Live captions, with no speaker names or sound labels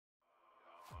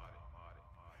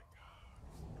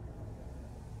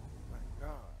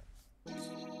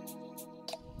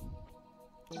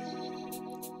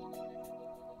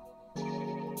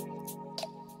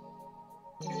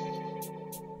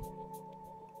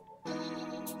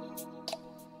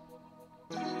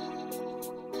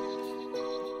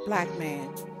Black man,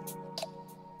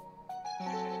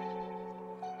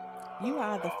 you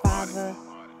are the father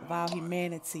of our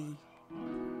humanity.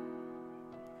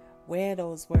 Wear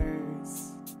those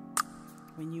words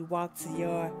when you walk to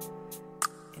your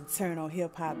internal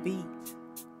hip-hop beat.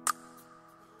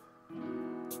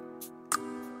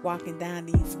 Walking down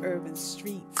these urban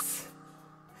streets.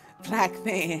 Black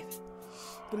man,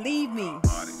 believe me,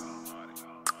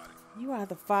 you are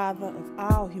the father of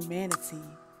all humanity.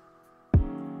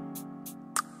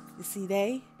 You see,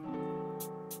 they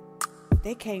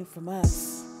came from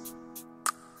us,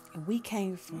 and we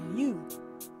came from you.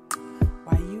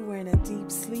 While you were in a deep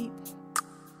sleep,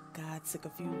 God took a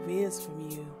few ribs from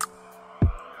you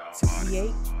to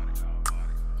create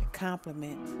your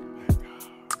complement,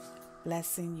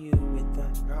 blessing you with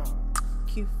a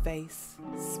cute face,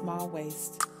 small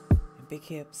waist, and big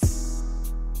hips.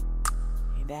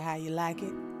 Ain't that how you like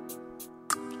it?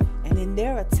 And in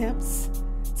their attempts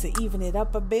to even it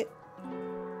up a bit,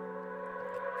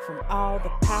 from all the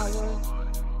power,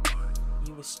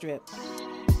 you were stripped.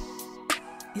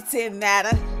 It didn't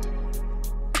matter,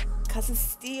 'cause it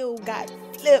still got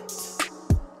flipped.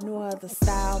 No other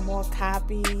style more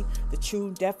copied, the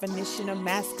true definition of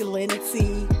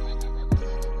masculinity.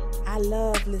 I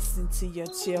love listening to your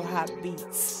chill hop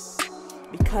beats,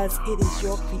 because it is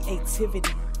your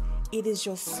creativity. It is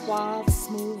your suave,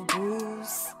 smooth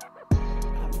grooves.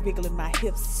 I'm wiggling my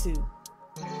hips too.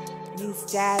 These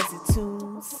jazzy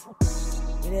tunes,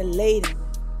 where they're laden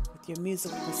with your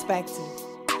musical perspective.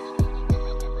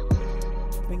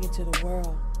 Bring it to the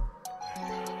world.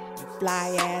 Your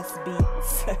fly ass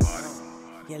beats.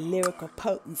 Your lyrical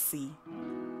potency.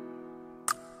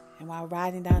 And while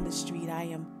riding down the street, I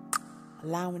am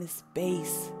allowing this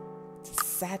bass to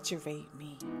saturate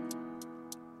me.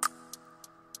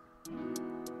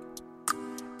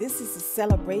 This is a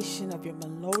celebration of your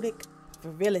melodic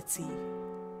virility.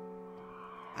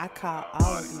 I call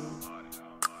all of you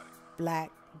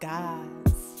black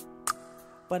gods.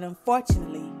 But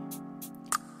unfortunately,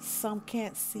 some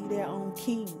can't see their own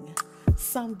king.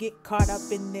 Some get caught up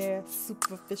in their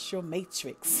superficial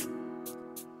matrix.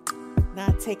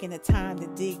 Not taking the time to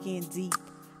dig in deep.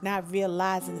 Not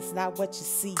realizing it's not what you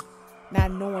see.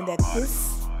 Not knowing that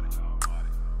this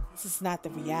is not the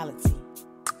reality.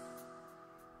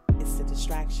 It's the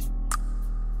distraction.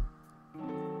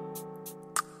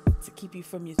 To keep you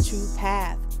from your true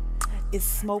path. It's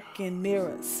smoke and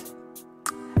mirrors.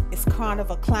 It's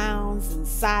carnival clowns and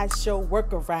sideshow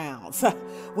workarounds.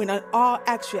 When in all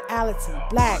actuality,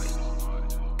 black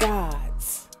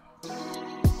gods,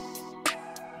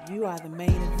 you are the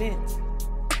main event.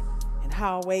 And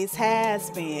always has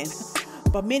been.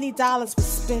 But many dollars were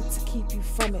spent to keep you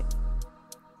from it.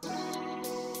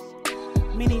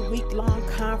 Many week-long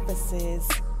conferences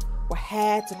were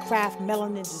had to craft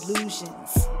melanin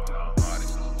delusions.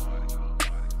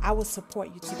 I will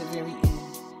support you to the very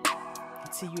end,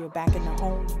 until you are back in the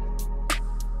home.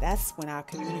 That's when our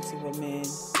community were men,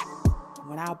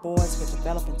 when our boys were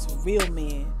developing to real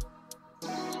men,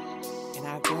 and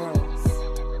our girls,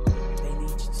 they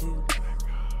need you too.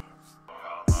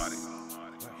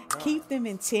 Keep them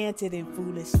enchanted in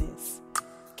foolishness.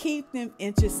 Keep them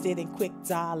interested in quick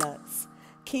dollars.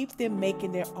 Keep them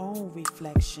making their own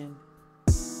reflection,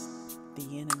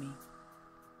 the enemy.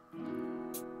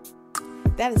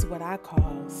 That is what I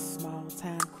call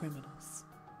small-time criminals.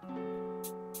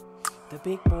 The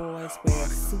big boys wear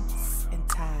suits and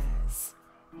ties,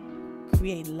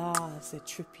 create laws that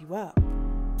trip you up.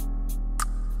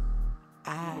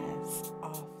 Eyes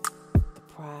off the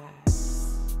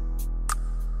prize.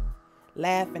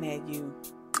 Laughing at you,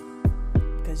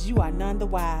 because you are none the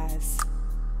wise.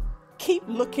 Keep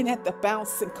looking at the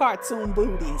bouncing cartoon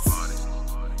booties.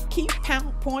 Keep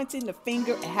pointing the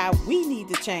finger at how we need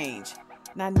to change.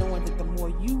 Not knowing that the more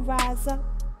you rise up,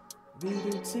 we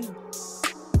do too.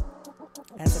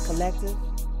 As a collective,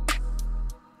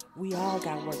 we all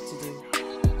got work to do.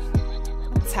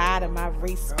 I'm tired of my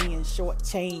race being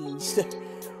shortchanged.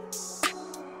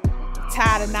 I'm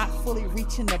tired of not fully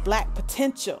reaching the black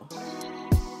potential.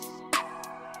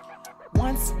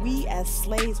 Once we as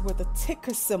slaves were the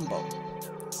ticker symbol on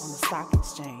the stock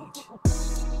exchange.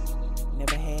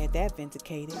 Never had that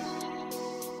vindicated.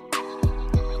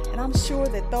 And I'm sure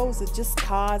that those are just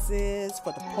causes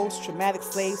for the post-traumatic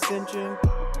slave syndrome.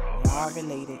 They are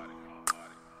related.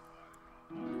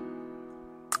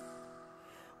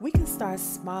 We can start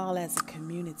small as a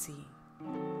community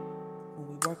when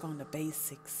we work on the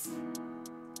basics.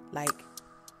 Like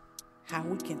how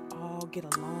we can all get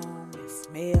along as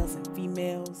males and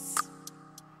females.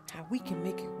 How we can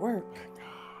make it work.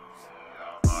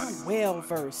 I'm well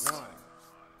versed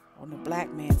on the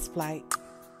black man's plight.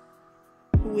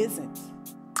 Who isn't?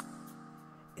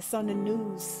 It's on the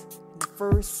news in the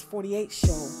first 48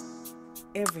 show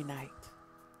every night,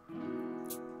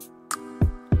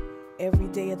 every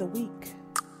day of the week.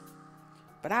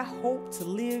 But I hope to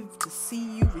live to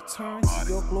see you return to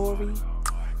your glory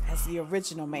as the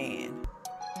original man,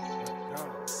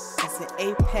 as the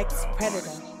apex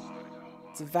predator,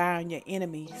 devouring your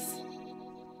enemies,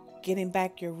 getting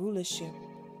back your rulership,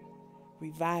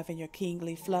 reviving your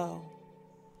kingly flow,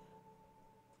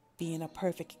 being a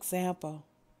perfect example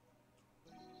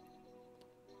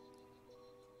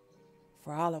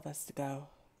for all of us to go.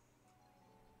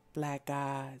 Black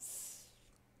gods.